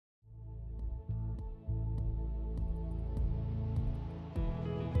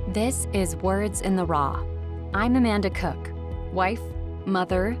This is Words in the Raw. I'm Amanda Cook, wife,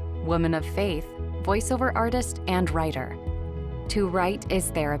 mother, woman of faith, voiceover artist, and writer. To write is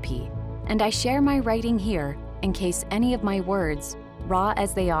therapy, and I share my writing here in case any of my words, raw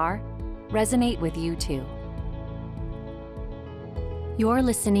as they are, resonate with you too. You're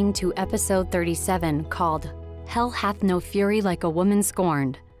listening to episode 37 called Hell Hath No Fury Like a Woman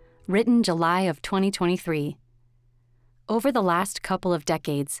Scorned, written July of 2023. Over the last couple of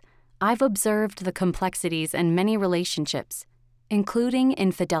decades, I've observed the complexities in many relationships, including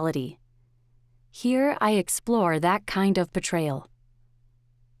infidelity. Here I explore that kind of betrayal.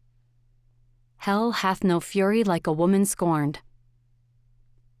 Hell hath no fury like a woman scorned.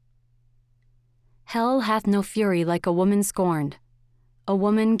 Hell hath no fury like a woman scorned. A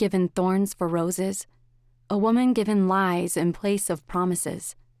woman given thorns for roses. A woman given lies in place of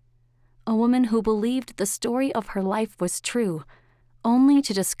promises. A woman who believed the story of her life was true, only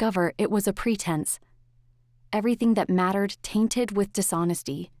to discover it was a pretense. Everything that mattered tainted with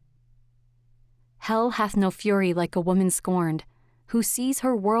dishonesty. Hell hath no fury like a woman scorned, who sees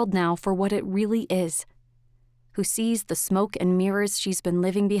her world now for what it really is, who sees the smoke and mirrors she's been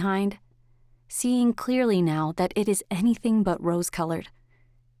living behind, seeing clearly now that it is anything but rose-colored.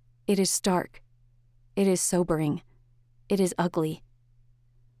 It is stark. It is sobering. It is ugly.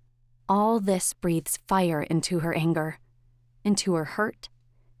 All this breathes fire into her anger, into her hurt,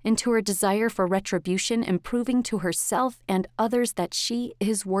 into her desire for retribution and proving to herself and others that she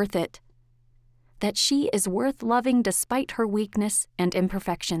is worth it, that she is worth loving despite her weakness and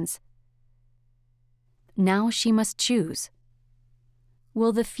imperfections. Now she must choose.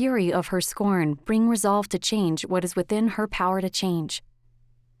 Will the fury of her scorn bring resolve to change what is within her power to change?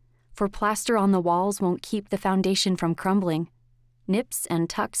 For plaster on the walls won't keep the foundation from crumbling. Nips and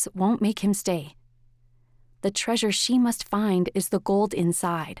tucks won't make him stay. The treasure she must find is the gold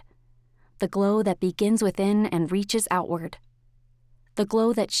inside, the glow that begins within and reaches outward, the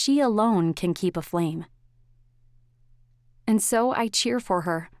glow that she alone can keep aflame. And so I cheer for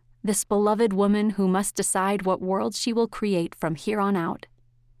her, this beloved woman who must decide what world she will create from here on out.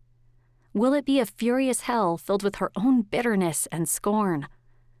 Will it be a furious hell filled with her own bitterness and scorn?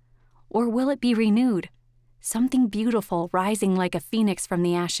 Or will it be renewed, something beautiful rising like a phoenix from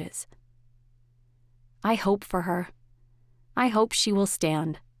the ashes? I hope for her. I hope she will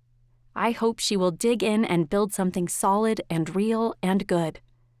stand. I hope she will dig in and build something solid and real and good.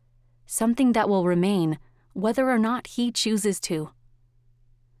 Something that will remain, whether or not he chooses to.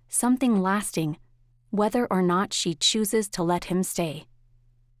 Something lasting, whether or not she chooses to let him stay.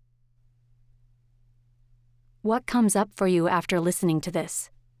 What comes up for you after listening to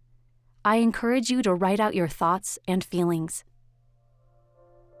this? I encourage you to write out your thoughts and feelings.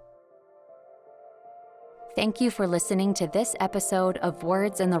 Thank you for listening to this episode of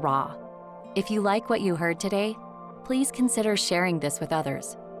Words in the Raw. If you like what you heard today, please consider sharing this with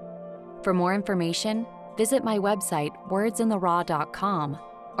others. For more information, visit my website, wordsintheraw.com,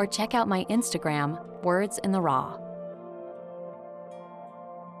 or check out my Instagram, Words in the Raw.